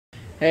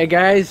Hey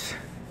guys,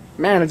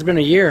 man, it's been a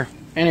year.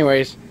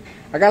 Anyways,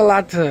 I got a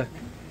lot to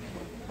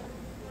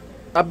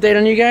update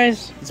on you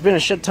guys. It's been a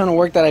shit ton of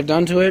work that I've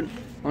done to it.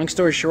 Long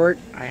story short,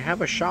 I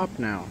have a shop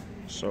now.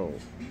 So,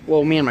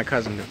 well, me and my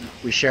cousin,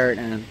 we share it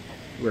and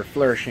we're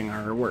flourishing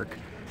our work.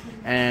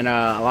 And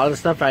a lot of the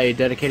stuff I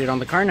dedicated on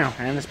the car now,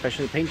 and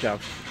especially the paint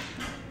jobs.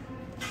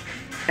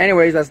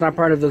 Anyways, that's not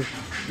part of the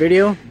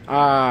video.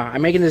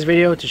 I'm making this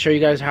video to show you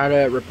guys how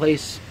to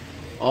replace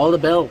all the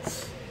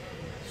belts.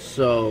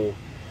 So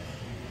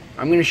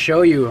I'm going to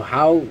show you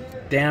how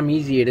damn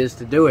easy it is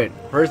to do it.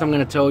 First, I'm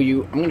going to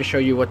show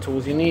you what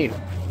tools you need.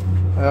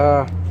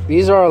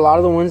 These are a lot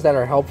of the ones that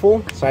are helpful,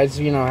 besides,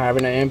 you know,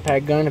 having an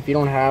impact gun. If you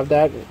don't have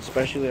that,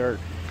 especially, or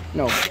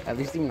no, at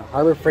least even a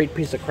Harbor Freight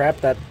piece of crap,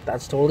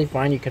 that's totally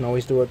fine. You can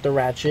always do it with the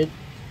ratchet.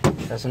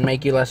 Doesn't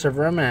make you less of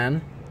a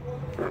man.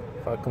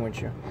 Fucking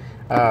with you.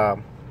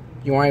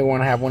 You might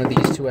want to have one of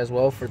these too as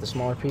well for the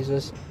smaller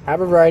pieces.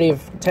 Have a variety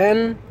of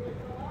 10,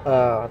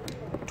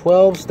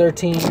 12s,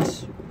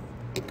 13s,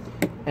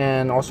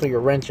 and also your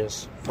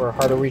wrenches for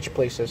hard to reach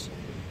places.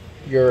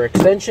 Your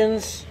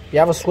extensions, you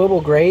have a swivel,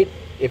 great.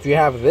 If you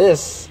have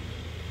this,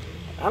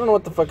 I don't know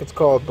what the fuck it's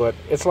called, but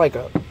it's like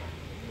a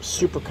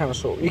super kind of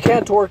swivel. You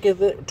can't torque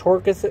with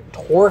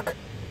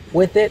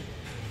it,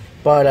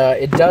 but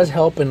it does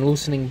help in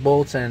loosening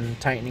bolts and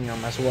tightening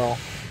them as well.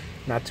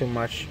 Not too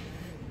much,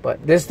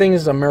 but this thing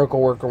is a miracle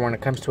worker when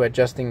it comes to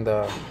adjusting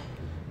the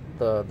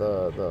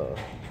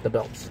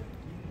belts.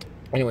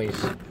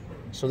 Anyways,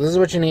 so this is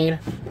what you need.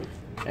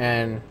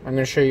 And I'm going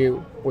to show you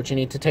what you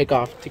need to take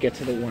off to get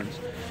to the ones.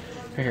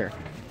 Right here.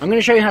 I'm going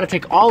to show you how to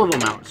take all of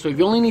them out. So if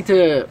you only need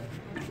to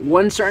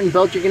one certain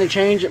belt you're going to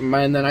change, and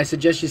then I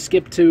suggest you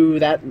skip to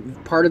that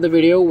part of the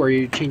video where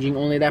you're changing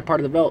only that part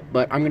of the belt.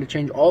 But I'm going to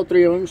change all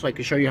three of them so I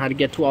can show you how to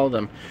get to all of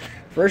them.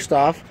 First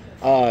off,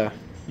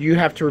 you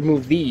have to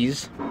remove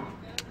these,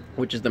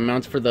 which is the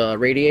mounts for the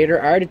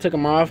radiator. I already took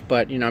them off,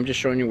 but you know, I'm just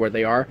showing you where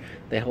they are.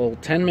 They hold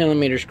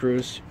 10mm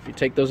screws. If you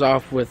take those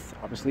off with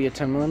obviously a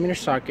 10mm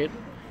socket,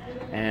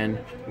 and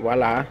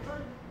voila,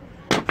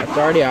 that's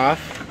already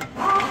off.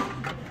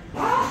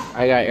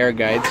 I got air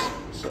guides,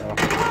 so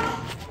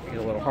make it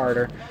a little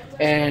harder.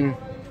 And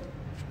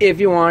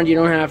if you want, you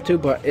don't have to,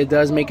 but it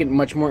does make it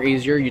much more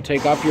easier. You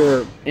take off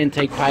your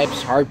intake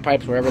pipes, hard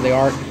pipes, wherever they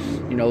are.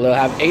 You know, they'll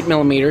have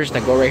 8mm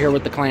that go right here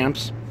with the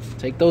clamps.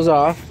 Take those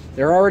off.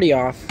 They're already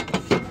off,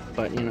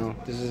 but you know,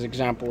 this is an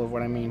example of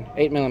what I mean.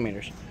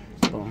 8mm.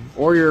 Boom.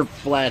 Or your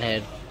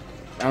flathead.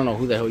 I don't know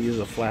who the hell uses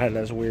a flathead.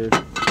 That's weird.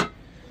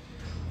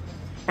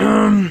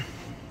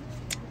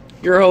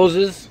 Your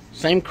hoses,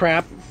 same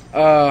crap.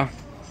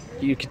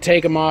 You can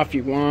take them off if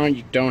you want.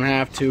 You don't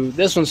have to.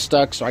 This one's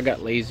stuck, so I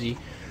got lazy.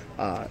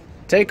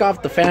 Take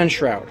off the fan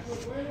shroud.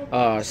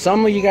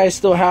 Some of you guys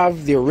still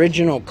have the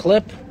original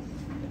clip,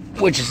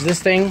 which is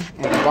this thing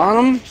on the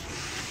bottom.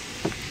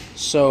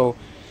 So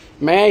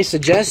may I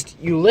suggest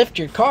you lift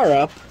your car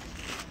up,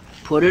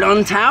 put it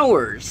on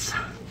towers,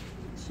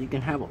 so you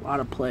can have a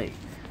lot of play.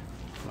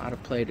 A lot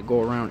of play to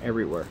go around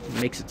everywhere.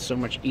 It makes it so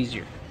much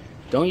easier.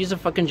 Don't use a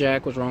fucking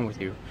jack. What's wrong with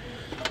you?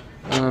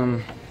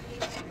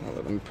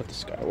 Let me put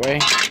this guy away.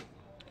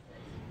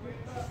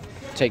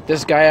 Take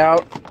this guy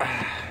out.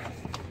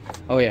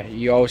 Oh yeah,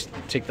 you always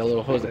take the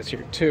little hose that's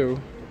here too.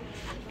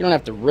 You don't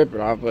have to rip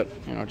it off, but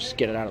you know, just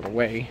get it out of the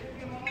way.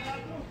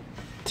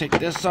 Take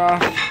this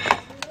off.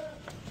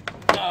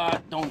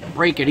 Don't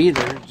break it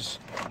either, just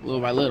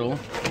little by little.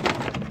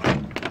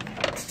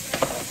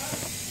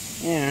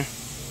 Yeah.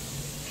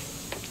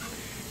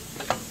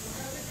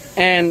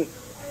 And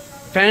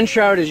fan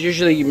shroud is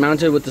usually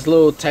mounted with this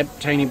little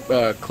tiny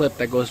clip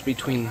that goes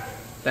between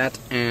that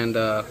and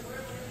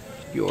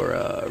your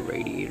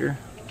radiator.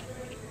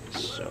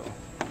 So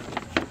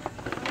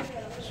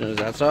as soon as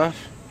that's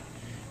off,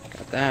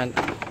 got that,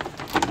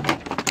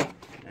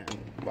 and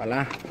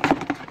voila.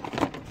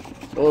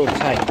 It's a little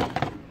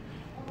tight,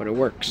 but it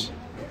works.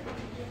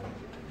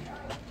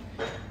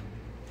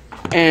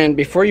 And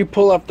before you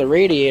pull up the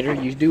radiator,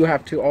 you do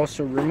have to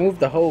also remove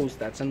the hose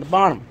that's in the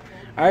bottom.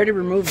 I already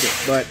removed it,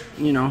 but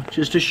you know,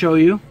 just to show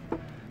you,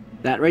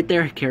 that right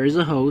there carries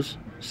a hose.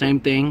 Same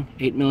thing,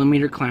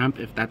 8mm clamp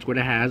if that's what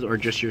it has, or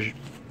just your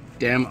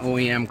damn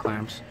OEM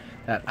clamps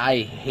that I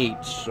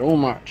hate so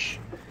much.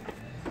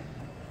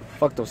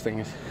 Fuck those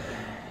things.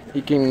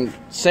 You can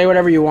say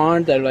whatever you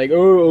want, that like,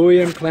 oh,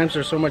 OEM clamps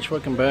are so much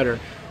fucking better.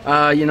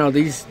 You know,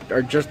 these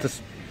are just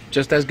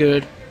as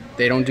good.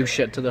 They don't do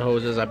shit to the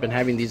hoses. I've been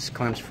having these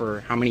clamps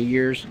for how many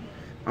years?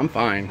 I'm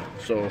fine,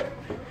 so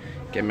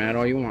get mad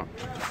all you want.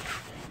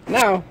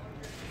 Now,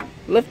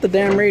 lift the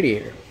damn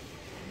radiator.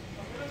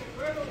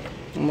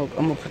 I'm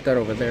gonna put that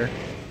over there.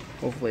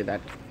 Hopefully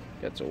that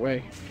gets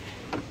away.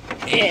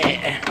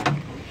 Yeah.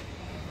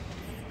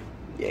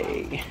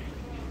 Yay.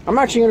 I'm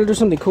actually gonna do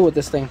something cool with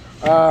this thing.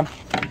 I'm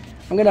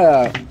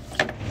gonna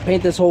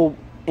paint this whole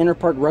inner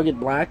part rugged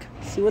black.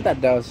 See what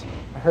that does.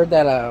 I heard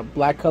that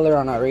black color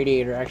on a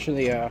radiator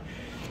actually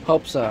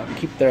helps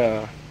keep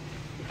the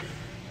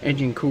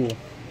engine cool.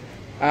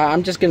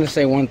 I'm just gonna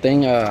say one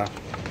thing.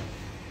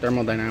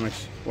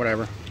 Thermodynamics,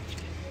 whatever.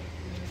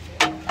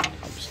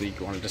 obviously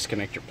you want to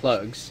disconnect your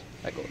plugs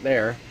that go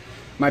there.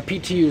 My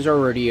PTU is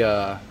already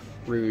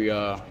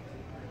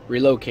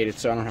relocated,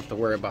 so I don't have to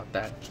worry about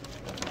that.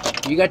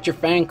 You got your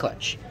fan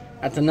clutch.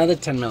 That's another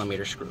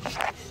 10mm screw.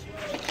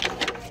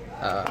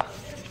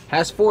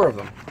 Has 4 of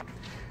them.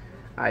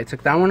 I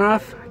took that one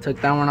off,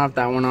 took that one off,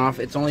 that one off.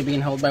 It's only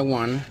being held by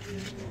one.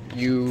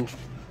 You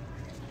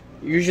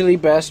usually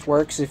best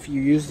works if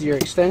you use your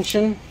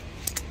extension,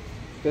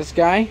 this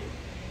guy,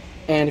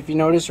 and if you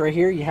notice right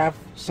here you have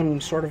some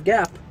sort of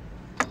gap.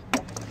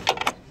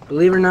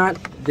 Believe it or not,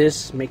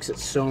 this makes it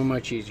so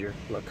much easier.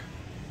 Look,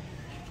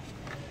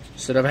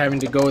 instead of having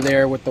to go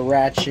there with the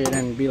ratchet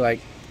and be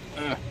like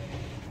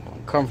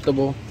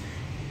uncomfortable,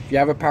 if you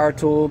have a power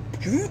tool,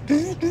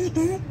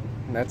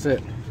 that's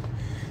it.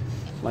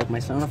 Like my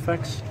sound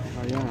effects?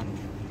 Oh yeah.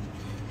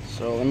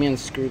 So let me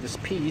unscrew this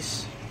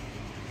piece.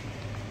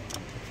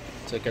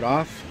 Took it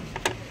off.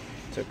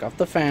 Took off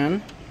the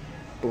fan.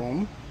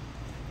 Boom.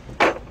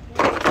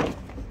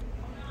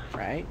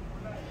 Right.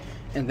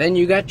 And then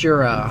you got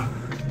your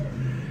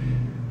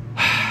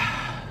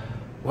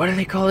what do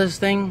they call this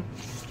thing?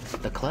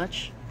 The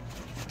clutch?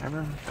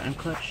 Whatever. Fan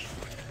clutch.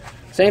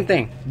 Same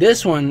thing.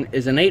 This one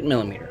is an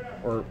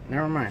 8mm. Or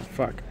never mind.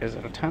 Fuck. Is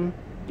it a 10?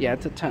 Yeah,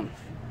 it's a 10.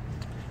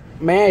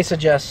 May I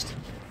suggest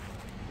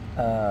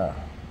a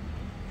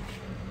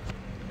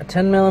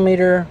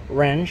 10mm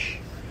wrench,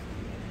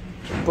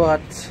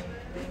 but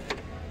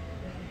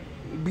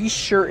be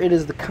sure it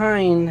is the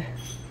kind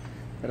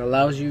that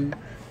allows you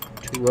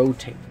to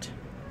rotate,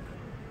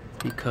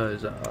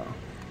 because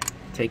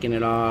taking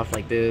it off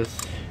like this,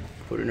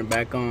 putting it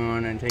back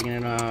on and taking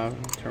it off,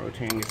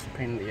 rotating is a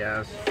pain in the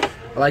ass.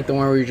 I like the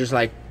one where you're just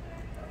like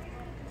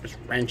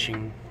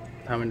wrenching,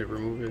 having to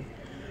remove it.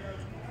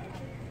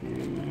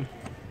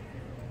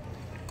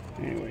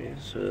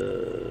 Anyways,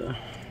 is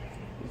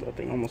that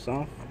thing almost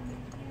off?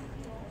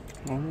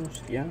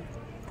 Almost, yeah.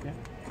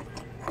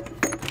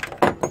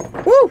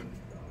 Woo!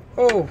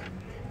 Oh,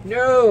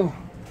 no!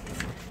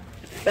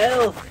 It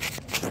fell!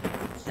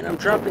 And I'm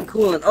dropping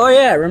coolant. Oh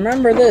yeah,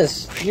 remember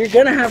this. You're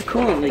gonna have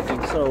coolant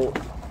leaking, so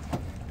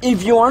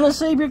if you want to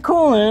save your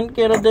coolant,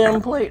 get a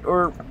damn plate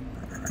or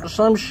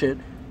some shit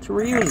to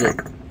reuse it.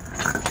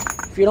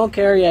 If you don't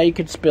care, yeah, you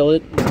could spill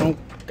it. I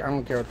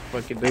don't care what the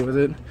fuck you do with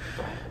it.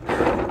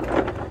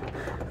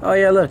 Oh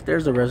yeah, look,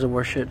 there's the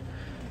reservoir shit.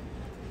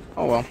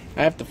 Oh well,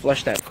 I have to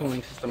flush that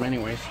cooling system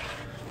anyways.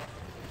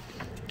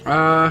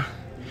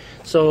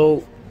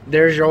 So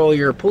there's all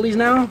your pulleys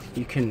now.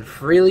 You can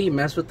freely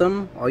mess with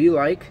them all you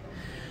like.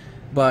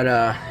 But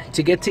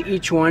to get to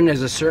each one,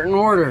 there's a certain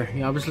order.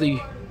 You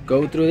obviously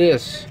go through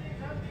this.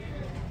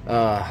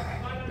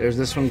 There's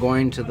this one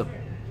going to the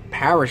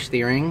power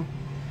steering.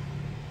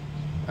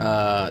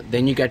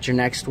 Then you got your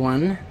next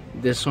one.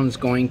 This one's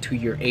going to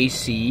your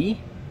AC.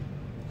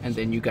 And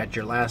then you got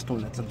your last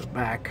one that's in the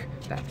back.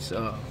 That's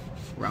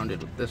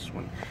rounded with this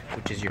one,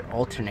 which is your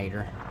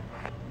alternator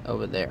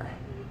over there.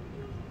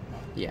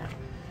 Yeah.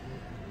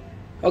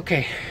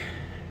 Okay.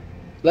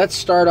 Let's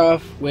start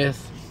off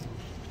with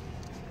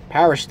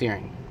power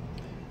steering.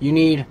 You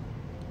need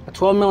a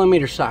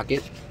 12mm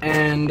socket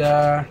and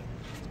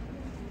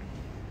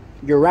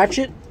your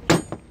ratchet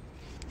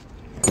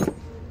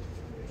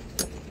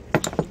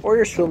or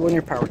your swivel and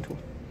your power tool.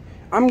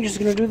 I'm just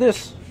gonna do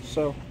this,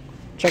 so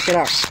check it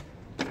out.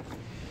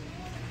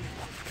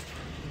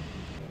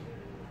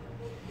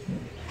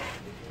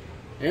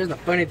 Here's the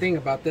funny thing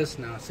about this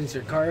now, since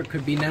your car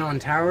could be now on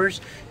towers,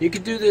 you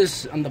could do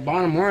this on the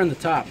bottom or on the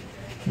top,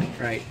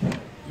 right?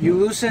 You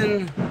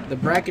loosen the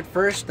bracket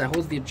first that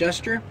holds the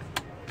adjuster,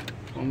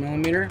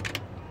 1mm.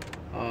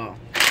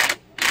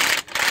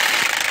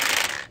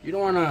 You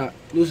don't want to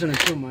loosen it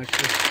too much,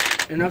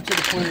 just enough to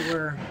the point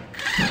where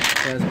it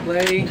says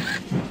play.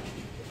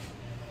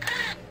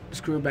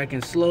 Screw it back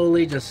in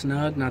slowly, just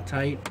snug, not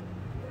tight.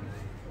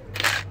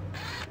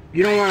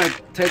 You don't want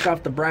to take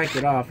off the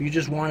bracket off. You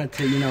just want it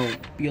to, you know,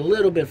 be a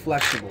little bit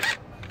flexible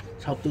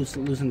to help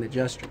loosen the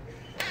adjuster.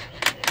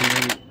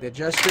 And then the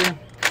adjuster,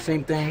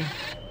 same thing.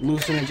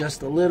 Loosen it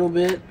just a little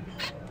bit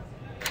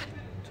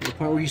to the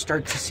point where you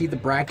start to see the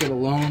bracket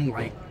alone,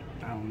 like,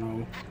 I don't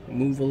know,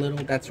 move a little.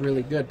 That's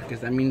really good, because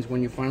that means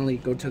when you finally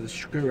go to the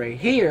screw right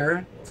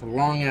here, it's a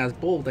long ass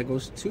bolt that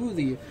goes to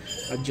the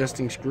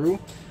adjusting screw.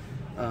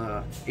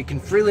 It can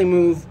freely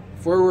move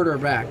forward or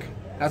back.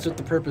 That's what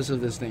the purpose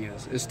of this thing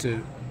is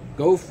to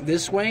go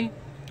this way,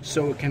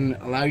 so it can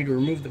allow you to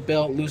remove the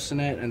belt, loosen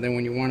it, and then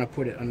when you want to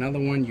put it another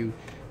one, you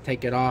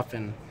take it off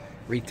and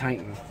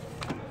retighten.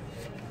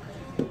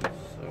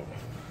 So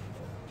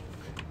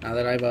now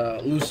that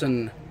I've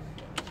loosened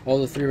all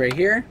the three right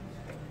here,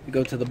 we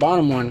go to the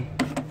bottom one.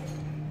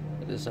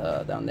 It is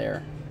down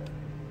there.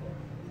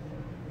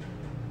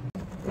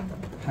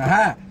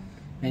 Haha!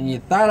 And you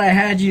thought I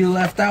had you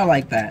left out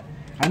like that.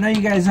 I know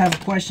you guys have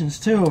questions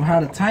too of how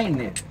to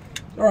tighten it.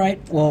 Alright,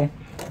 well,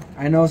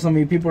 I know some of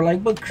you people are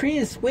like, but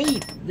Chris,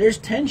 wait, there's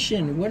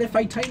tension. What if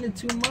I tighten it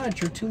too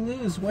much or too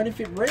loose? What if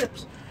it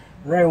rips?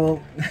 Right,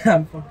 well,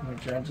 I'm fucking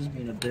with you. I'm just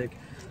being a dick.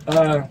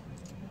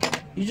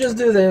 You just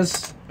do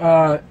this.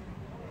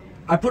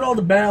 I put all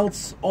the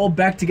belts all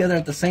back together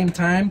at the same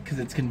time because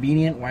it's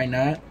convenient. Why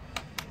not?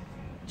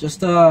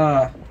 Just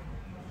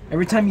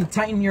every time you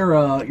tighten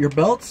your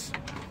belts,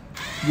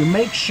 you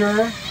make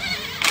sure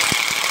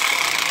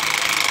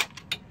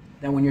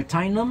that when you're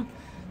tightening them,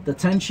 the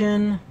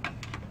tension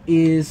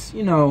is,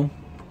 you know,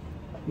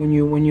 when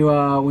you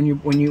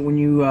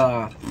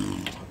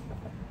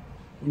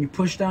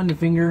push down your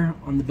finger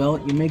on the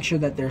belt, you make sure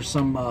that there's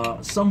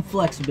some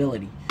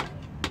flexibility.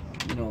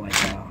 You know, like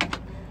you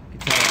can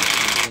tell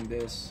I'm doing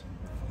this.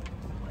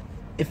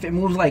 If it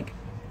moves like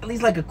at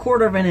least like a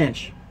quarter of an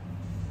inch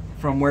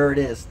from where it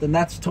is, then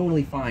that's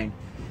totally fine.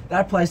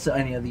 That applies to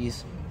any of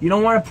these. You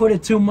don't want to put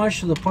it too much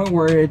to the point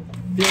where it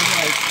feels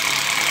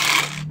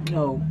like, you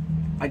know,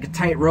 like a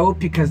tight rope,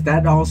 because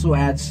that also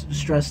adds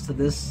stress to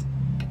this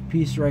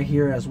piece right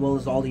here, as well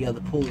as all the other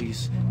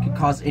pulleys. It can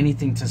cause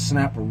anything to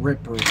snap or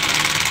rip, or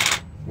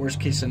worst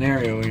case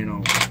scenario, you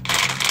know,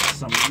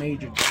 some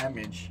major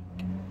damage.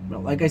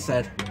 But like I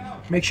said,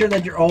 make sure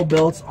that all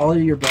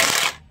of your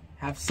belts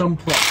have some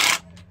play.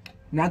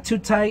 Not too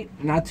tight,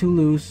 not too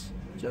loose,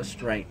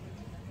 just right.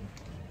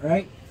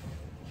 Alright?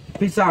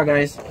 Peace out,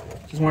 guys.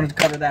 Just wanted to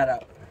cover that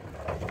up.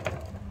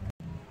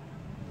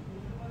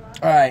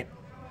 Alright.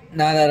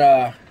 Now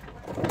that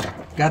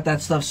got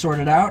that stuff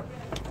sorted out,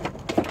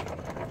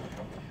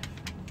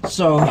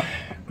 so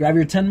grab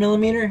your 10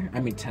 millimeter,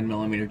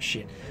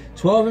 shit,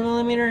 12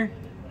 millimeter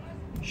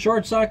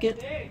short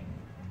socket,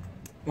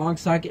 long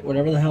socket,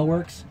 whatever the hell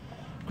works.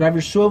 Grab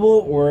your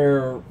swivel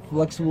or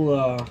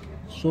flexible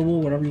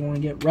swivel, whatever you want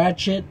to get,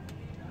 ratchet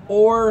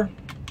or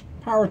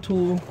power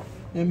tool,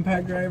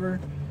 impact driver,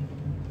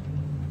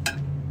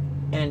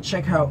 and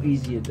check how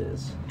easy it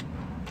is.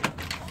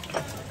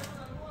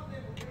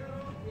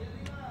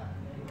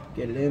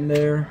 Get it in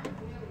there,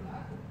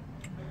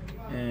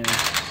 and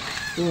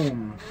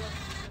boom,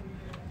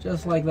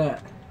 just like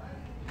that.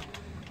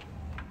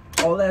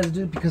 All that is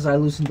due because I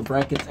loosened the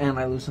brackets and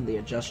I loosened the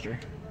adjuster.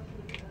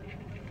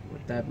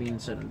 With that being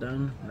said and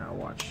done, now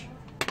watch.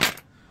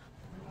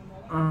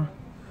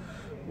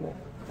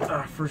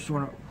 First you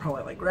want to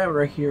probably like grab it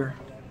right here,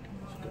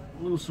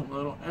 loosen a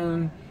little,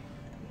 and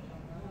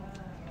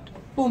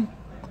boom,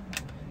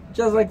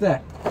 just like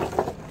that.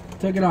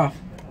 Take it off.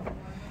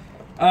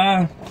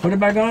 Put it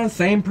back on.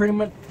 Pretty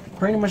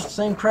much the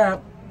same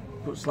crap.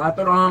 Slap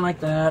it on like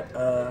that.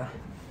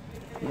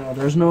 You know,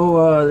 there's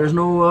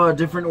no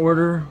different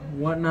order,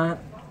 whatnot.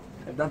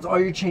 If that's all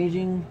you're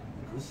changing,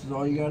 this is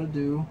all you gotta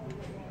do.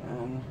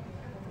 And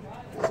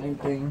same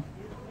thing.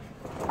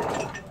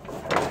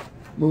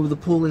 Move the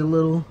pulley a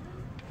little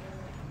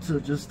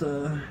to just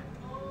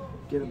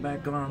get it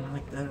back on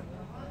like that.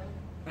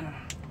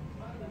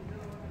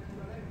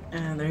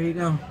 And there you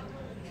go.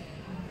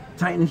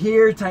 Tighten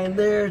here, tighten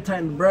there,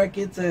 tighten the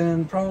brackets,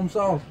 and problem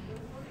solved.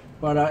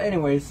 But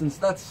anyway, since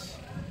that's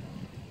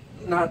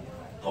not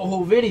the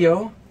whole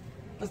video,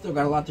 I still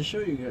got a lot to show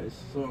you guys.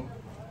 So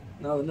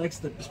now the next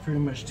step is pretty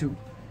much to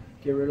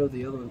get rid of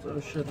the other ones. Oh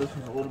shit, this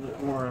one's a little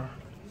bit more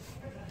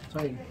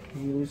tight. Let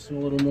me loosen a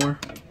little more.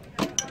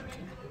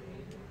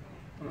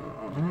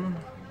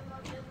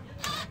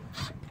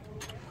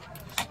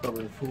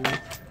 Stubborn fool.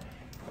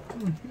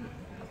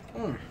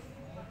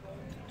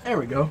 There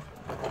we go.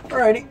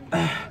 Alrighty.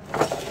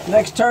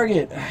 Next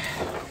target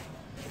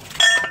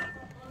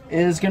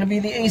is going to be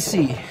the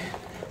AC.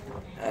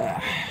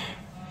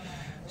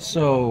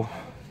 So,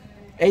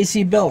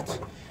 AC belt.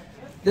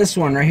 This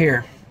one right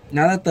here.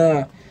 Now that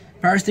the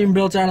power steering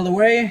belt's out of the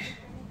way,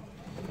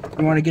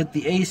 you want to get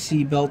the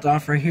AC belt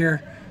off right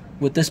here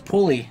with this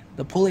pulley.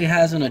 The pulley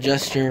has an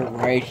adjuster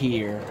right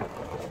here.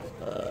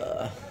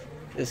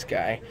 This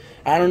guy.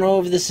 I don't know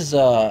if this is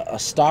a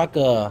stock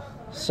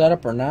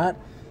setup or not,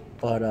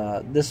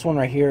 but this one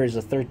right here is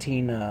a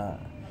 13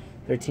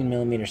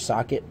 millimeter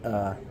socket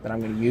that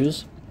I'm going to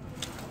use.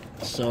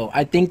 So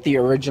I think the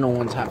original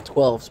ones have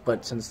 12s,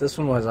 but since this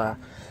one was I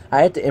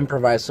had to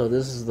improvise, so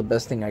this is the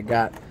best thing I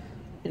got.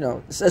 You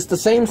know, it's the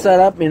same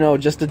setup, you know,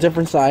 just a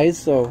different size,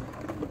 so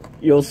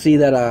you'll see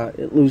that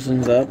it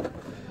loosens up.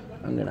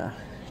 I'm going to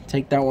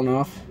take that one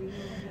off.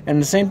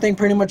 And the same thing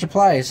pretty much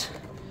applies.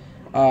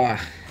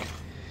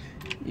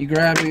 You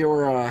grab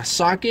your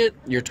socket,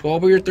 your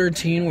 12 or your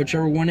 13,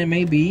 whichever one it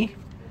may be.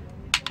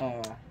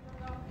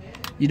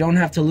 You don't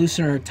have to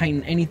loosen or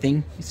tighten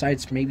anything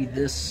besides maybe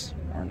this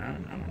or not.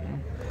 I don't know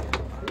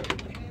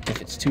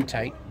if it's too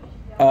tight.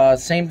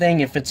 Same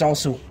thing if it's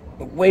also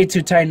way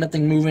too tight,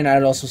 nothing moving.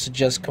 I'd also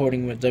suggest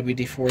coating with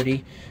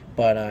WD-40,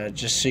 but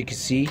just so you can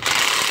see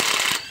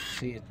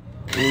it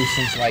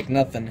loosens like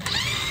nothing.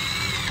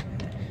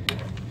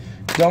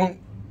 Don't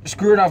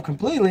screw it off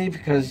completely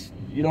because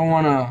you don't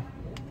want to.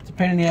 It's a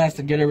pain in the ass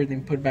to get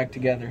everything put back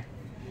together.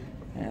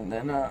 And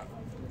then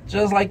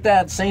just like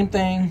that, same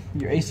thing.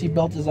 Your AC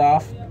belt is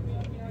off.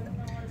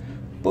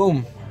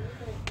 Boom.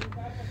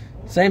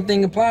 Same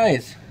thing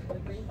applies.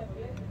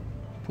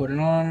 Put it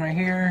on right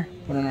here.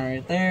 Put it on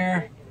right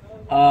there.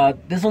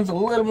 This one's a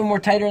little bit more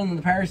tighter than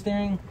the power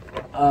steering.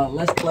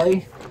 Less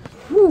play.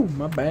 Woo,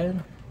 my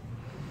bad.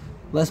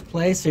 Less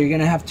play, so you're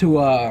gonna have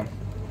to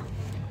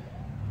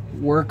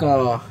work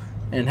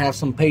and have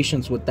some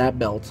patience with that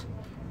belt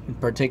in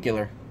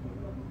particular.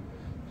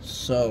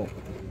 So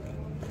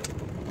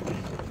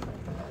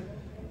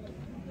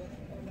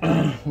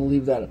we'll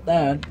leave that at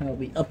that. That'll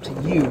be up to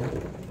you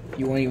if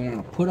you even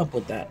want to put up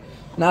with that.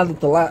 Now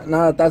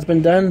that that's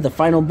been done, the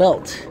final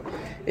belt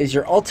is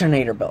your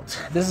alternator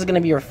belt. This is going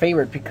to be your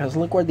favorite because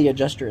look where the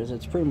adjuster is.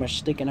 It's pretty much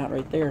sticking out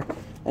right there.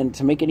 And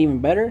to make it even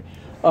better,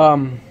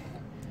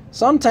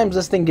 sometimes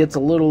this thing gets a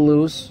little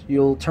loose.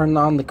 You'll turn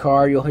on the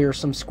car, you'll hear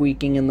some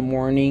squeaking in the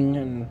morning,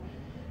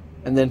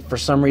 and then for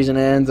some reason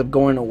it ends up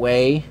going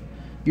away.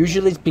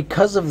 Usually it's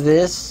because of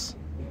this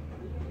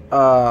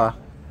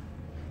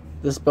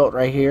this belt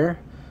right here.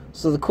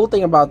 So the cool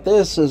thing about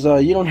this is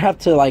you don't have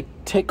to like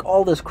take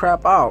all this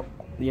crap out.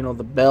 You know,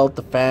 the belt,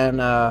 the fan,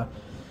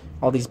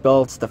 all these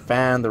belts, the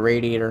fan, the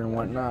radiator, and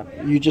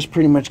whatnot. You just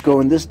pretty much go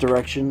in this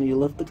direction. You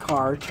lift the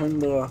car,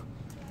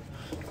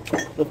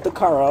 lift the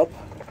car up,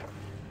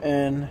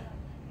 and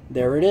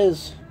there it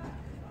is.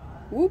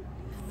 Whoop.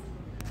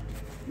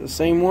 The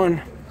same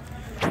one.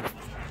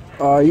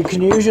 You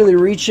can usually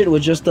reach it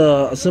with just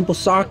a simple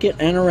socket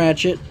and a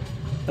ratchet,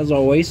 as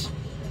always.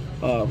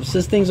 Since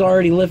this thing's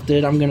already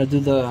lifted, I'm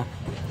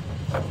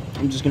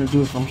just gonna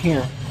do it from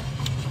here.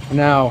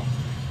 Now,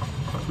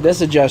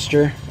 this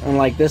adjuster,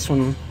 unlike this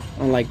one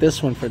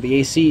for the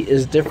AC,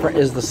 is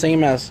the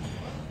same as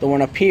the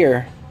one up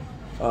here.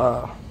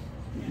 But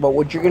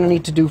what you're gonna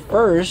need to do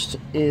first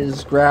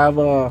is grab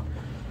a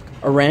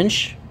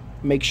wrench.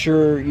 Make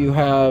sure you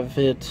have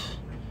it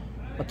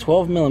a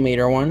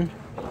 12mm one,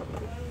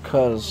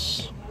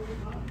 because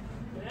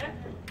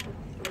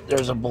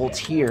there's a bolt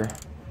here,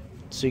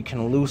 so you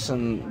can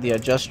loosen the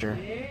adjuster.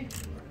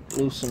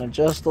 Loosen it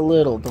just a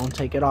little, don't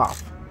take it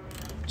off.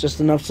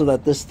 Just enough so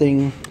that this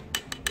thing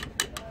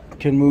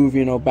can move,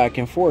 you know, back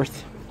and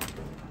forth.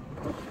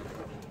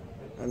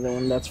 And then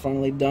when that's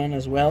finally done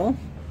as well,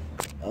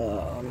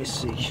 let me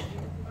see.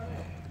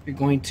 You're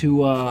going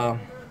to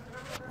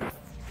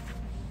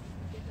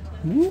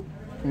let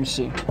me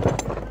see.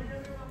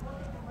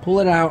 Pull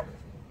it out.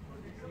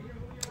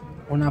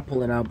 Or not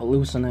pull it out, but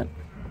loosen it.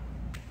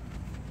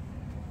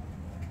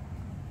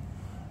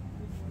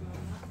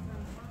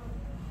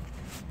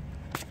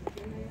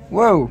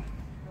 Whoa!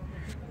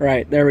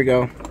 Right, there we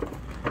go.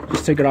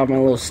 Just took it off my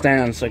little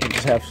stand so I can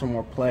just have some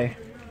more play.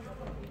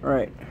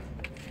 Alright.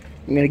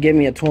 I'm gonna get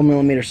me a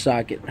 12mm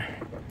socket.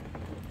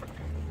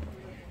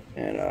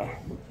 And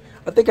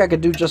I think I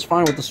could do just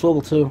fine with the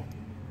swivel too.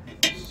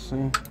 Let's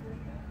see.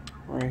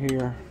 Right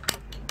here.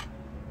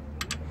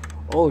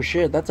 Oh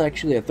shit, that's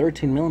actually a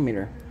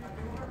 13mm.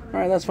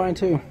 Alright, that's fine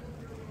too.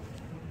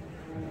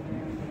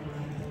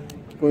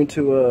 Going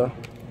to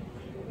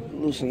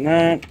loosen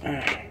that.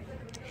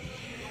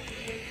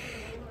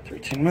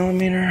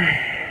 13mm.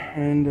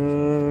 And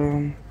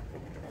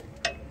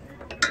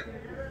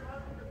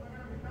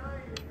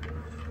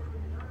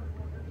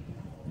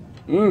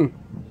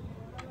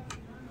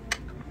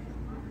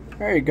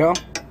there you go.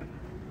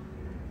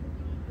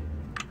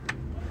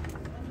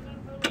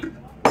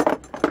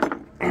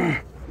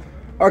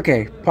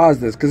 Okay, pause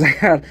this because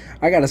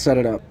I gotta set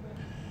it up.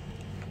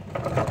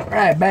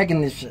 Alright, back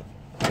in this shit.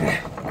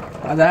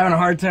 I was having a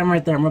hard time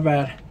right there, my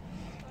bad.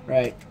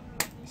 Right.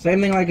 Same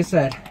thing like I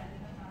said.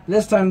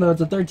 This time though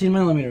it's a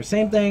 13mm.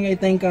 Same thing, I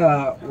think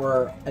I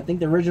think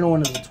the original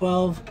one is a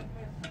 12.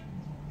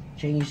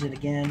 Changed it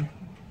again.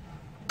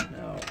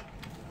 Now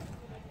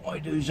all I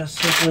do is just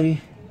simply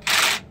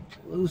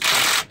loosen.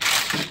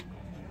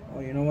 Oh,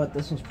 you know what?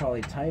 This one's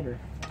probably tighter.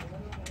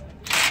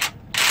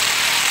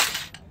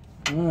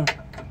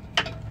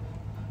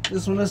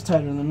 This one is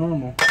tighter than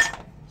normal.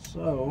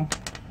 So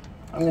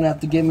I'm gonna have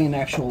to get me an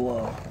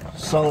actual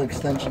solid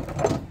extension.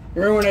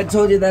 Remember when I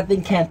told you that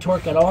thing can't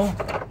torque at all?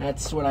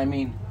 That's what I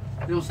mean.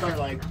 It'll start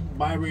like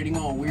vibrating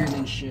all weird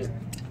and shit.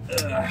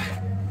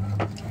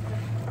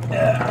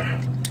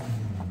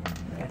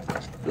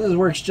 This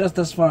works just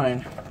as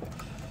fine.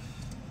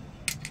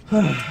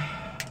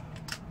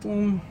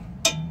 Boom.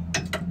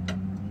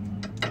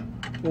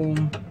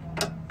 Boom.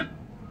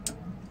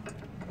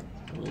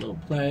 A little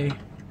play,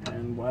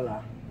 and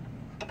voila.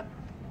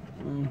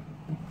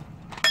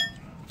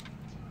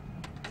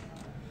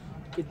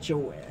 Get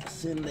your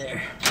ass in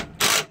there.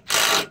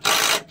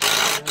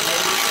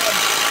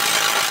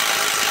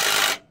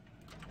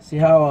 See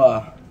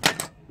how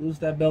loose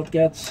that belt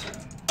gets?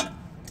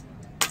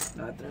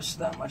 Not there's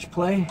that much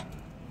play.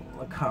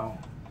 Look how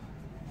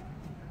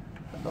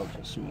the belt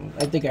just smooth.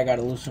 I think I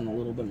gotta loosen a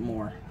little bit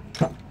more.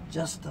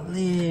 Just a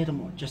little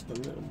more. Just a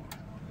little more.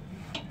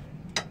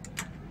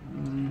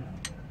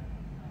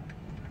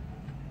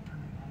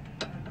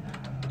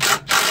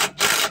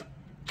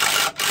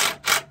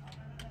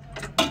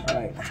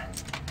 Alright.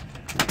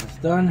 It's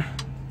done.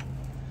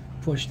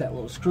 Push that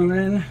little screw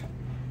in.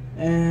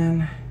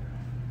 And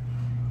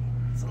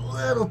it's a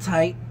little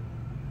tight,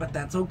 but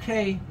that's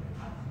okay.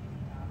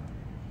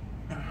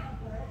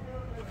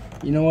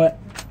 You know what?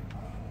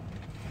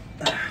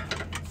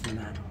 It's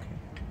not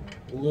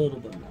okay. A little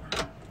bit more.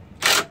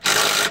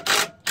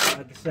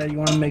 Like I said, you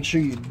want to make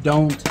sure you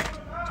don't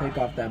take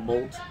off that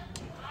bolt.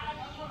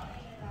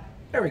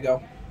 There we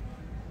go.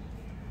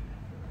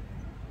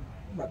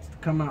 About to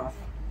come off.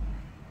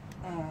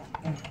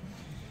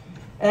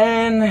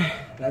 And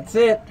that's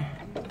it.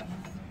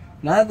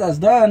 Now that that's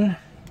done,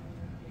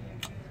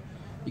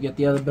 you get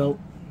the other belt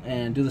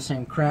and do the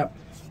same crap.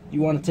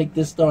 You want to take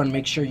this though and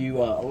make sure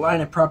you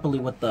align it properly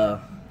with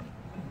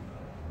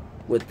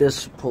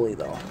this pulley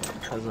though,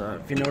 because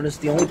if you notice,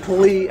 the only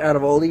pulley out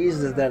of all these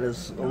that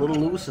is a little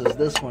loose is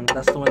this one.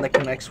 That's the one that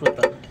connects with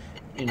the,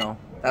 you know,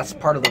 that's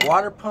part of the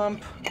water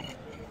pump,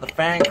 the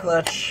fan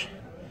clutch,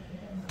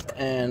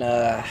 and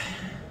the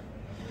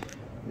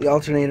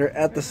alternator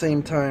at the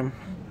same time.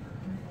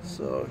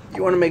 So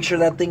you want to make sure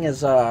that thing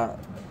is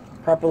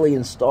properly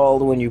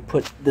installed when you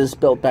put this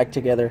belt back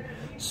together.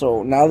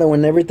 So now that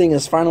when everything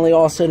is finally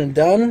all said and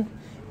done,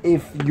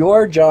 if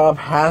your job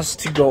has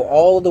to go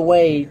all the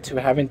way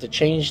to having to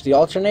change the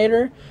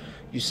alternator,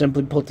 you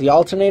simply put the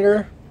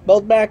alternator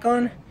belt back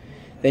on,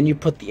 then you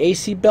put the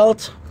AC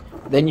belt,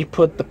 then you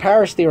put the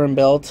power steering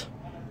belt.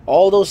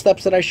 All those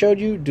steps that I showed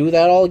you, do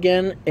that all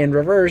again in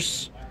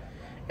reverse,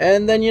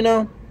 and then, you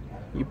know,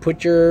 you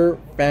put your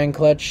fan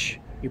clutch,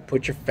 you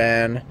put your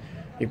fan,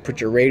 you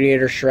put your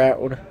radiator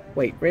shroud.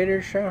 Wait,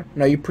 radiator shroud?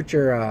 No, you put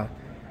your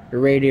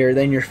radiator,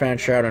 then your fan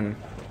shroud, and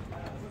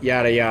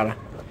yada yada.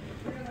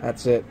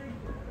 That's it.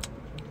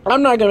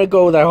 I'm not gonna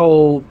go that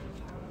whole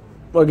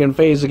fucking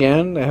phase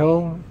again. The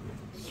hell,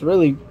 it's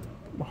really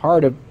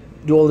hard to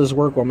do all this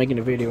work while making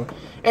a video.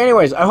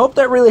 Anyways, I hope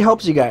that really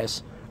helps you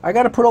guys. I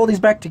gotta put all these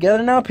back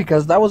together now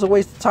because that was a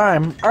waste of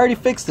time. I already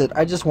fixed it.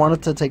 I just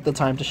wanted to take the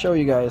time to show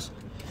you guys.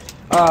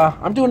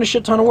 I'm doing a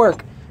shit ton of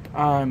work.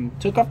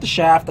 Took off the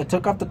shaft, I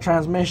took off the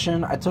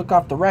transmission, I took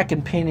off the rack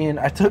and pinion,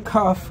 I took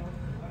off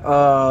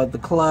the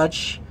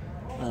clutch.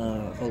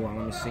 Hold on,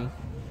 let me see.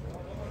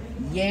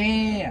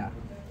 Yeah!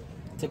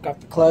 Took off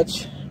the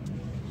clutch.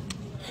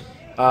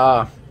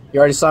 You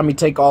already saw me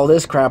take all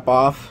this crap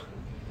off.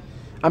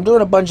 I'm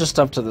doing a bunch of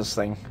stuff to this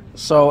thing.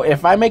 So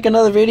if I make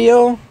another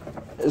video,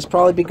 it's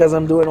probably because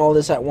I'm doing all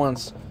this at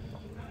once.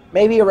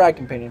 Maybe a rack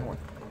and pinion one.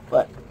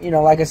 But, you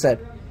know, like I said,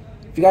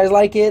 if you guys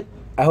like it,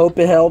 I hope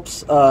it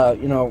helps.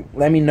 You know,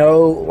 let me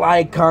know.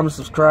 Like, comment,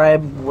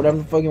 subscribe, whatever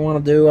the fuck you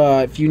want to do.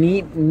 If you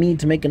need me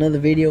to make another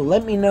video,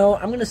 let me know.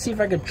 I'm going to see if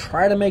I can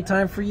try to make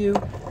time for you.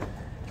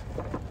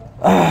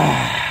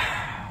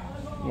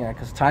 Yeah,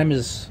 because time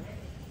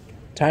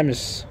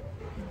is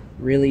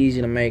really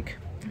easy to make.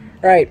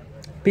 Alright,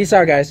 peace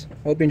out, guys.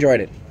 Hope you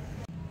enjoyed it.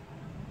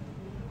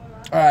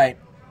 Alright,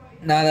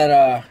 now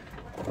that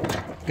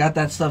got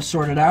that stuff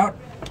sorted out,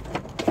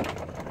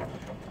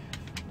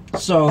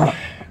 so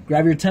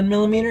grab your 10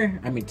 millimeter,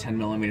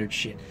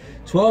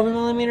 12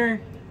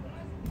 millimeter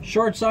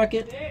short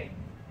socket,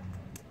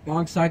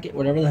 long socket,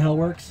 whatever the hell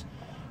works.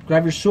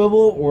 Grab your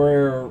swivel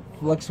or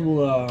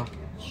flexible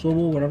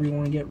swivel, whatever you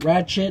want to get,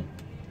 ratchet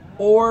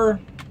or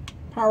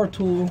power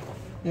tool,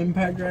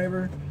 impact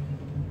driver,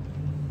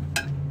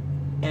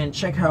 and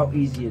check how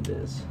easy it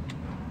is.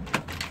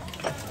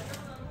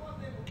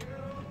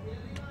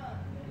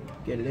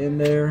 Get it in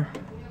there,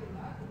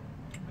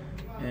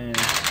 and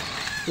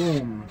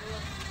boom,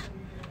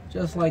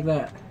 just like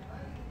that.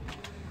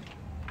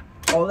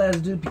 All that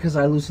is due because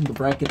I loosened the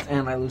brackets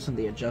and I loosened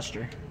the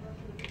adjuster.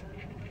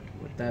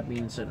 With that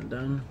being said and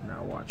done,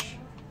 now watch.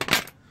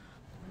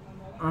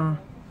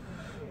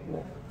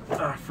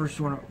 First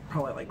you want to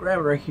probably like grab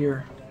it right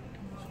here,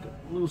 just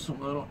loosen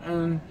a little,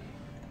 and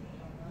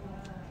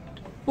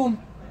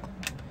boom,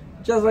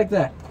 just like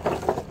that.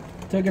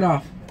 Take it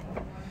off.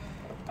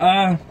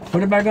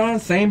 Put it back on.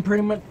 Same,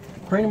 pretty much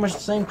the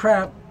same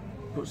crap.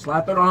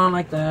 Slap it on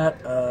like that.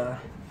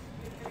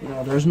 You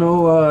know, there's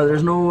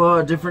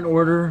no different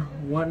order,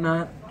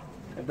 whatnot.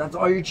 If that's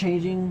all you're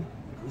changing,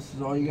 this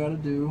is all you gotta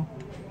do.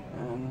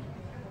 And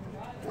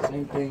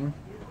same thing.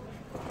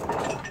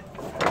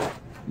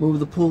 Move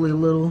the pulley a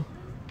little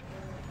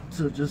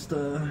to just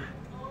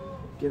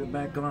get it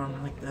back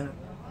on like that.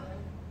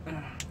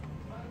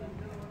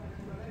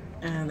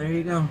 And there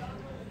you go.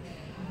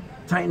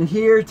 Tighten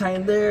here,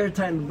 tighten there,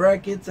 tighten the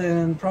brackets,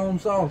 and problem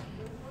solved.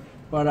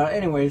 But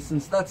anyway,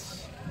 since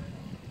that's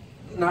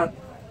not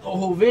the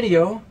whole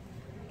video,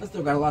 I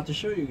still got a lot to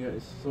show you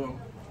guys. So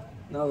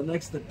now the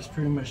next step is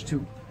pretty much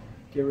to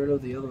get rid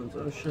of the other ones.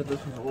 Oh shit, this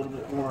one's a little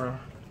bit more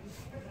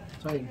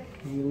tight.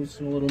 Let me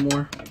loosen a little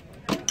more.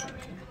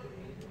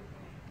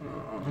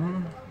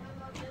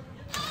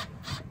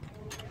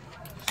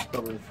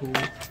 Stubborn fool.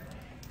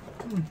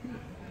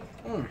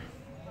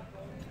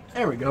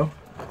 There we go.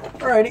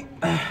 Alrighty.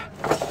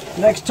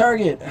 Next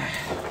target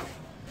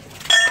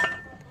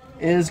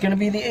is going to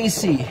be the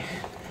AC.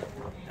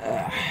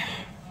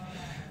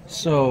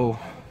 So,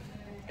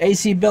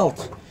 AC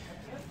belt.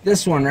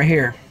 This one right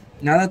here.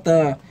 Now that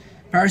the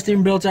power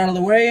steering belt's out of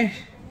the way,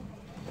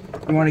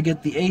 you want to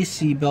get the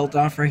AC belt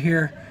off right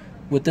here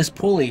with this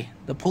pulley.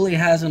 The pulley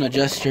has an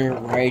adjuster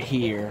right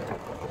here.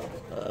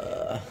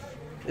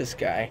 This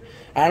guy.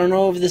 I don't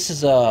know if this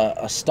is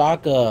a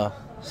stock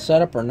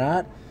setup or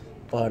not,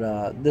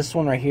 but this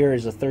one right here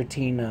is a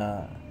 13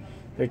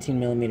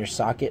 millimeter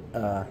socket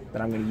that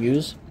I'm going to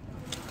use.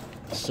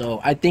 So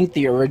I think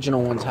the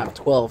original ones have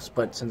 12s,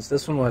 but since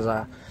this one was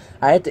I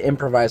had to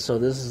improvise, so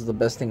this is the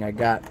best thing I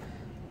got.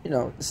 You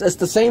know, it's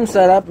the same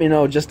setup, you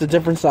know, just a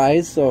different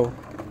size, so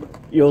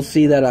you'll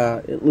see that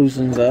it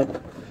loosens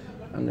up.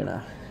 I'm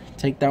gonna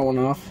take that one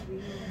off,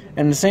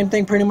 and the same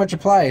thing pretty much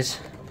applies.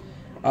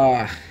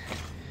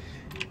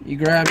 You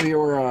grab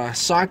your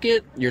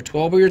socket, your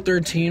 12 or your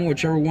 13,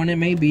 whichever one it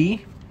may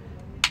be.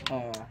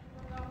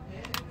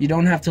 You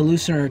don't have to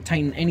loosen or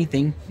tighten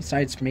anything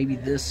besides maybe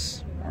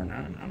this or not.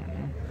 I don't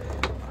know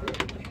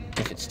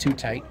if it's too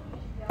tight.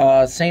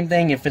 Same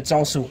thing if it's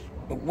also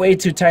way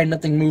too tight,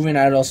 nothing moving.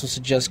 I'd also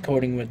suggest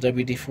coating with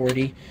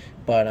WD-40,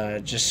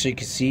 but just so you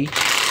can see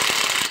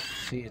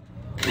it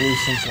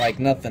loosens like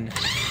nothing.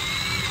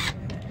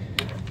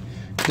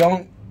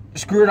 Don't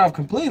screw it off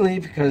completely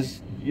because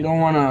you don't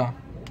want to.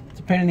 It's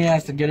a pain in the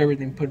ass to get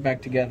everything put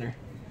back together.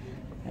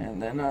 And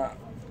then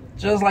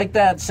just like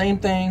that, same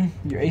thing.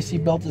 Your AC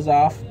belt is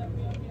off.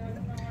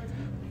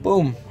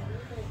 Boom.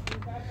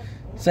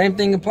 Same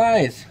thing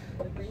applies.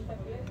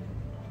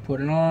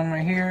 Put it on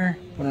right here.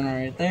 Put it on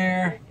right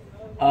there.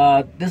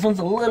 This one's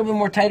a little bit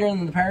more tighter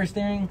than the power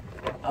steering.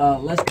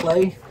 Let's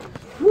play.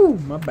 Woo,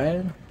 my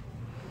bad.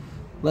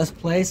 Let's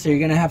play. So you're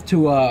gonna have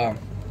to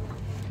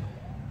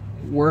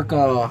work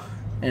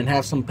and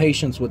have some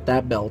patience with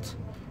that belt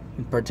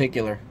in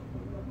particular.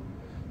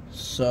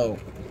 So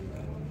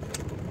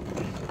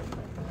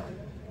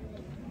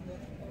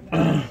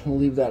we'll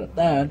leave that at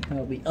that.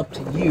 That'll be up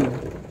to you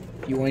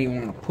if you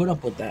even want to put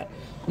up with that.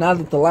 Now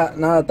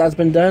that that's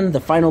been done,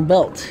 the final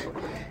belt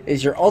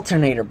is your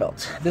alternator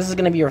belt. This is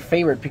going to be your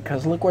favorite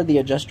because look where the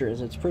adjuster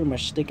is. It's pretty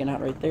much sticking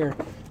out right there.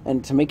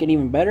 And to make it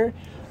even better,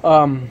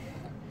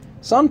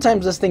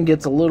 sometimes this thing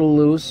gets a little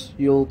loose.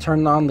 You'll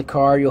turn on the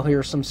car, you'll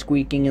hear some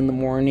squeaking in the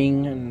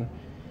morning,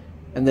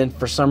 and then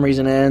for some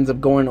reason it ends up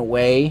going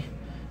away.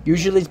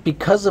 Usually it's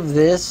because of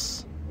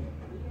this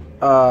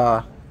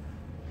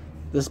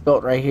this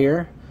belt right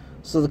here.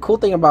 So the cool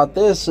thing about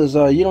this is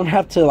you don't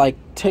have to like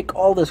take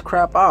all this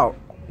crap out.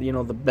 You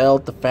know, the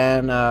belt, the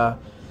fan,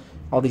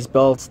 all these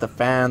belts, the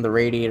fan, the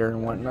radiator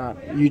and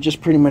whatnot. You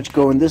just pretty much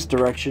go in this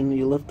direction.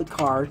 You lift the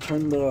car,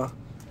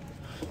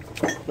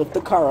 lift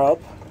the car up,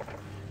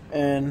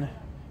 and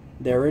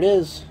there it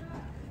is.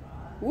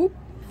 Whoop.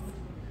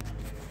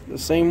 The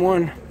same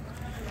one.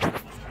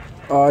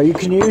 You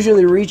can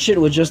usually reach it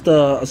with just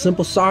a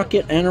simple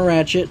socket and a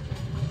ratchet,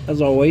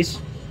 as always.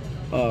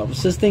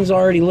 Since this thing's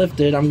already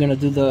lifted, I'm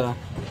just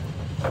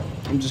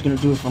gonna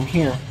do it from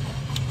here.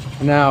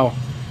 Now,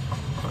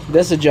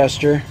 this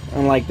adjuster,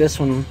 unlike this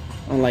one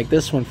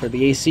for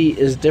the AC,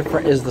 is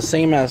the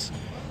same as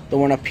the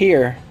one up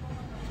here.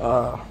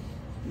 But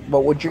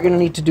what you're gonna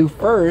need to do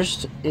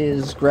first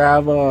is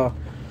grab a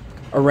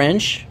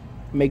wrench.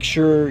 Make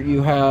sure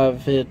you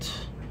have it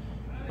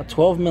a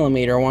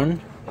 12mm one,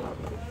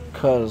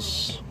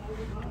 because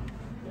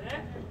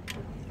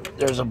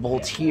there's a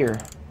bolt here,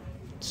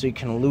 so you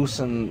can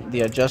loosen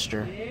the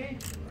adjuster.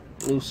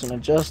 Loosen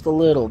it just a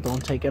little,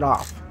 don't take it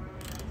off.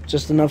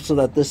 Just enough so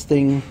that this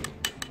thing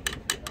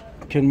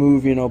can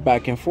move, you know,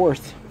 back and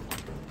forth.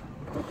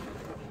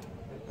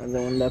 And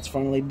then when that's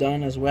finally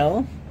done as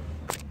well,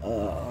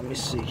 let me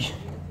see.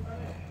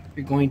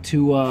 You're going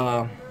to,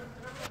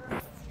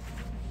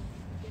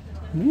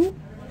 let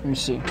me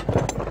see.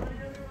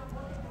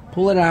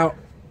 Pull it out.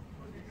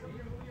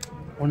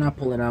 Or not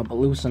pull it out, but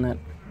loosen it.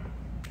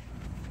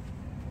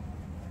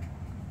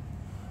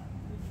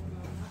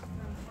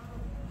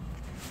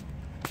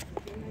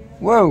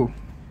 Whoa!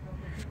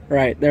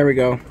 Right, there we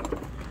go.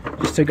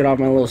 Just took it off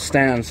my little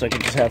stand so I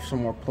could just have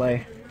some more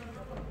play.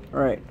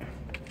 Alright.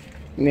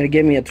 I'm gonna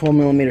get me a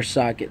 12mm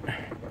socket.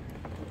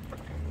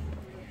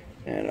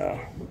 And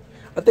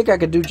I think I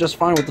could do just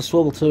fine with the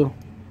swivel too.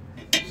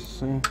 Let's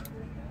see.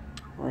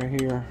 Right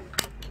here.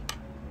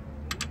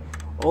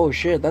 Oh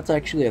shit, that's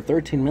actually a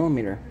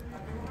 13mm.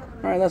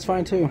 Alright, that's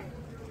fine too.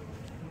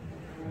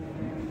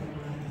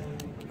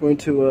 Going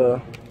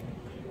to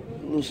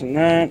loosen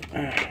that.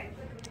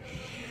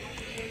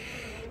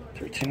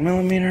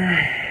 13mm,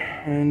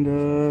 and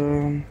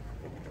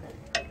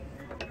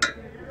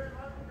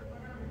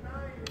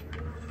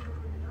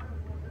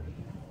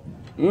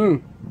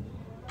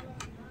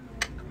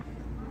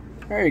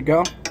there you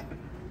go.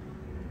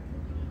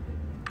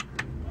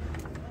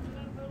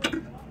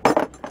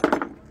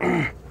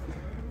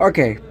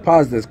 Okay,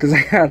 pause this because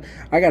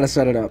I gotta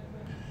set it up.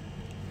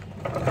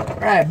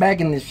 Alright,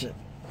 back in this shit.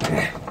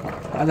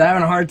 I was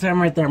having a hard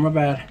time right there, my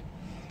bad.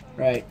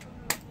 Right.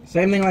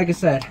 Same thing like I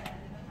said.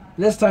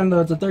 This time though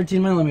it's a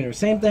 13mm.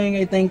 Same thing,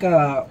 I think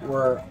I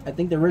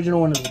think the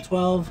original one is a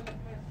 12.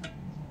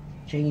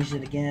 Changed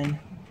it again.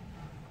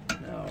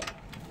 Now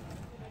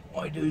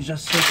all I do is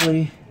just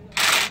simply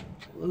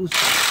loosen.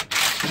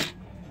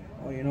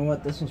 Oh, you know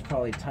what? This one's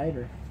probably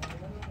tighter.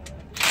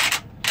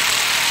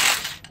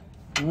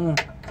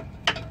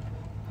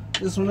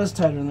 This one is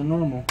tighter than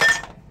normal.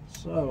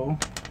 So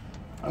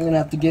I'm gonna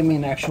have to give me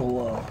an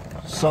actual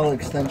solid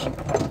extension.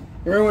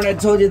 Remember when I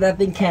told you that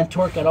thing can't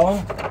torque at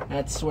all?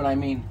 That's what I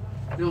mean.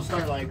 It'll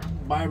start like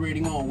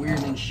vibrating all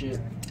weird and shit.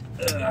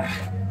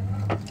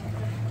 Ugh.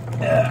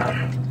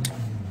 Yeah.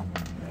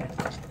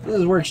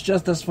 This works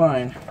just as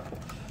fine.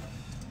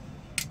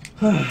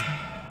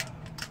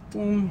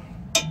 Boom.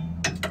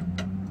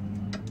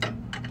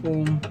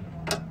 Boom.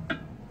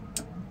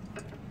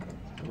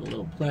 A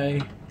little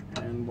play,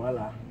 and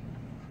voila.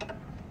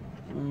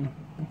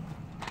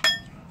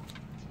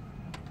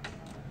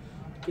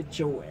 Get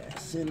your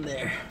ass in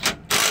there.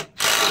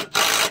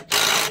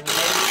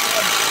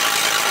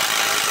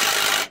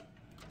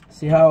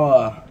 See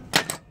how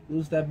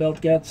loose that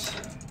belt gets?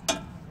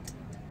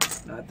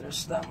 Not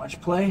there's not much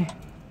play.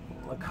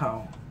 Look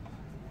how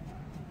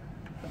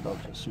the belt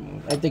is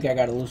smooth. I think I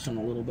gotta loosen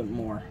a little bit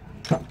more.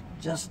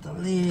 Just a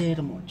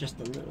little more. Just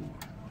a little more.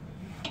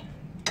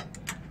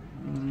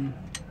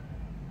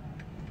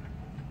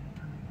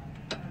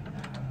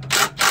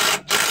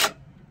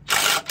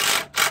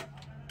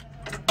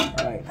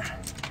 Alright.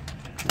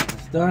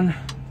 It's done.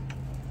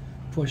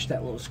 Push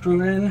that little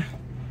screw in.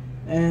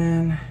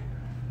 And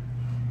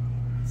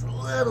it's a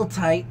little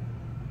tight,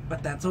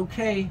 but that's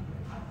okay.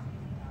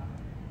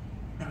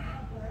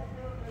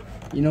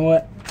 You know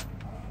what?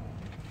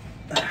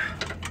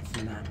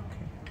 It's not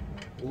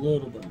okay. A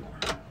little bit more.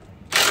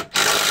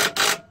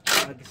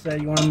 Like I said,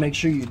 you want to make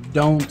sure you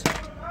don't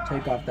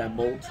take off that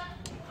bolt.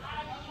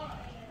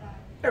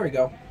 There we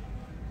go.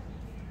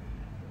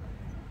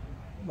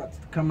 About to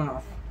come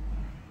off.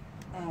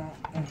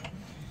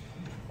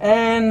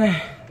 And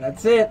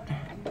that's it.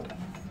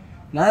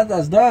 Now that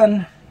that's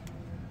done,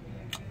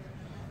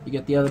 you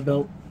get the other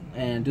belt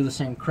and do the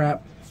same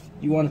crap.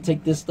 You want to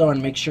take this though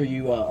and make sure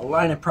you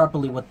align it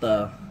properly with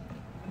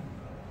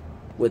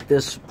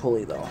this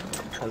pulley though,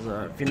 because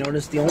if you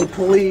notice, the only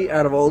pulley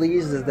out of all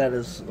these that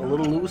is a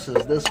little loose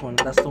is this one.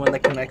 That's the one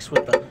that connects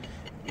with the,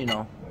 you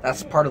know,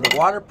 that's part of the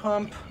water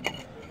pump,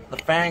 the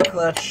fan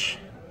clutch,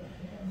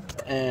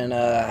 and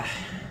the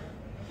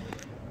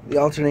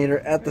alternator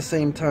at the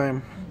same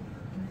time.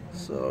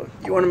 So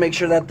you want to make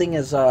sure that thing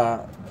is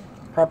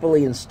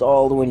properly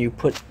installed when you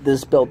put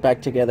this belt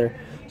back together.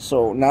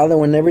 So now that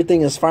when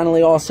everything is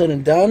finally all said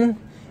and done,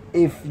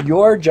 if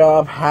your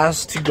job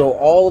has to go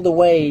all the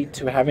way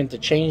to having to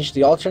change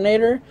the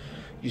alternator,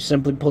 you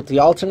simply put the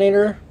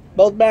alternator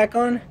belt back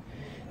on,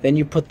 then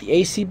you put the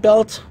AC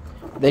belt,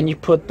 then you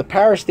put the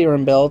power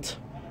steering belt,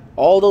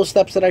 all those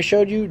steps that I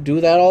showed you,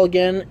 do that all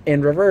again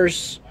in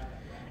reverse,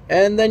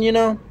 and then, you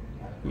know,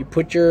 you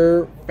put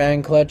your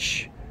fan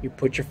clutch, you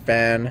put your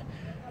fan,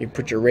 you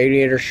put your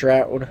radiator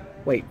shroud.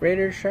 Wait,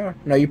 radiator shroud?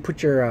 No, you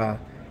put your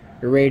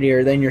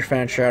radiator, then your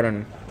fan shroud,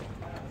 and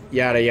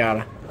yada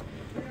yada.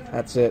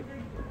 That's it.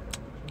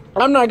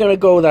 I'm not gonna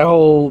go that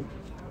whole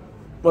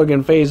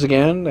fucking phase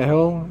again. The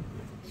hell,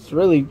 it's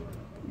really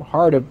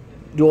hard to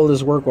do all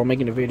this work while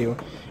making a video.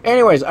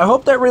 Anyways, I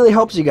hope that really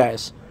helps you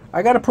guys.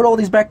 I gotta put all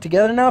these back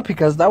together now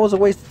because that was a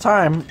waste of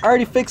time. I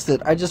already fixed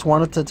it. I just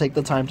wanted to take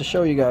the time to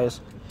show you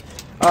guys.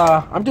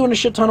 I'm doing a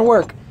shit ton of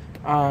work.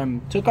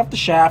 Took off the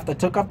shaft, I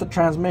took off the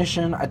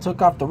transmission, I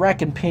took off the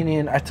rack and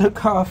pinion, I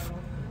took off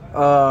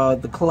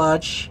the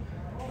clutch.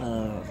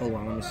 Hold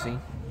on, let me see.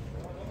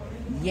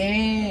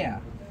 Yeah,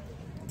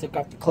 took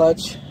off the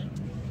clutch.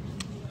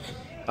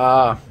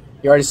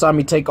 You already saw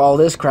me take all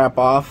this crap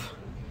off.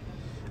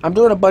 I'm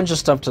doing a bunch of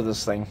stuff to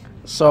this thing.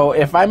 So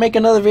if I make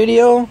another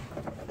video,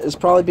 it's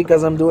probably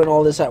because I'm doing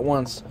all this at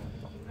once.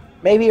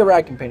 Maybe a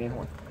rack and pinion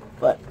one.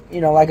 But,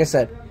 you know, like I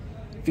said,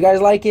 if you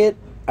guys like it,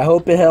 I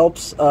hope it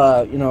helps.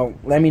 You know,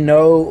 let me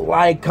know.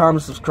 Like,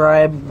 comment,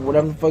 subscribe,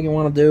 whatever the fuck you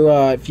want to do.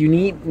 If you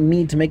need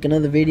me to make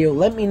another video,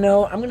 let me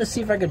know. I'm going to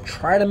see if I can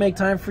try to make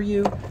time for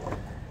you.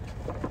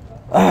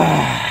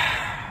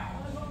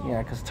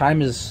 Yeah, because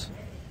time is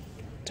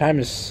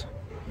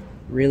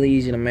really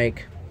easy to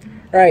make.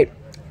 Alright,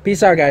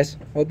 peace out, guys.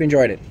 Hope you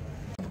enjoyed it.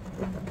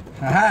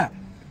 Haha.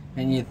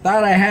 And you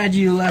thought I had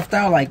you left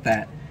out like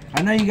that.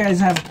 I know you guys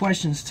have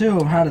questions too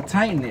of how to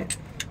tighten it.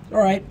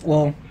 Alright,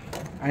 well,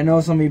 I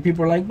know some of you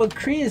people are like, but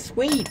Chris,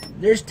 wait,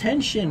 there's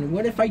tension.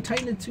 What if I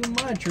tighten it too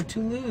much or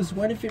too loose?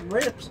 What if it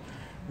rips?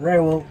 Right,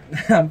 well,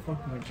 I'm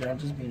fucking with you. I'm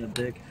just being a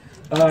dick.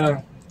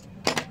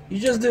 You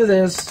just do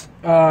this.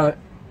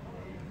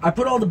 I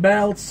put all the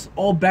belts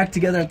all back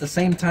together at the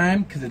same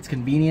time because it's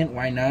convenient.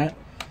 Why not?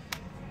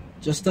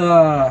 Just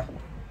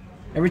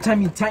every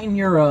time you tighten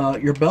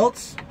your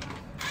belts,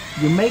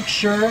 you make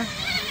sure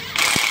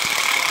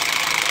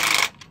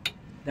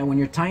that when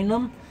you're tightening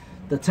them,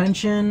 the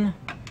tension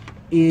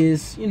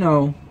is, you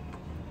know,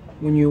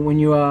 when you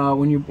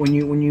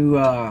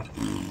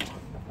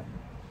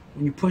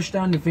push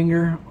down your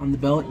finger on the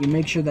belt, you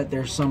make sure that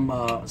there's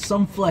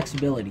some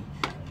flexibility.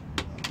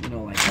 You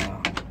know, like you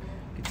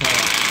can tell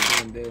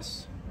I'm doing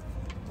this.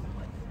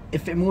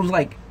 If it moves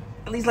like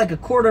at least like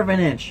 1/4 of an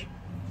inch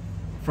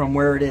from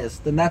where it is,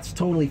 then that's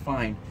totally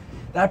fine.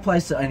 That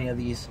applies to any of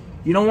these.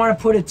 You don't want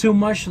to put it too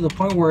much to the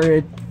point where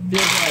it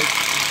feels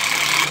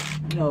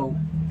like, you know,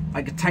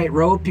 like a tight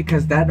rope,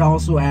 because that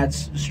also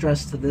adds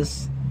stress to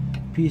this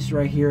piece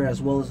right here,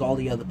 as well as all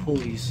the other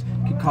pulleys.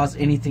 It could cause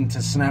anything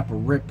to snap or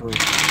rip, or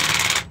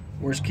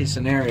worst case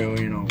scenario,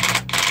 you know,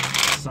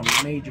 some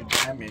major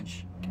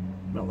damage.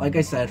 But like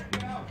I said,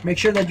 Make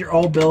sure that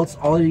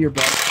all of your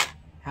belts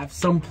have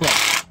some play.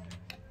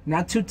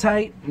 Not too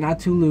tight, not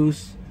too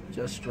loose,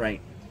 just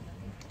right.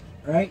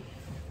 Alright?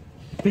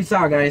 Peace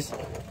out, guys.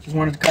 Just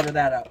wanted to cover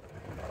that up.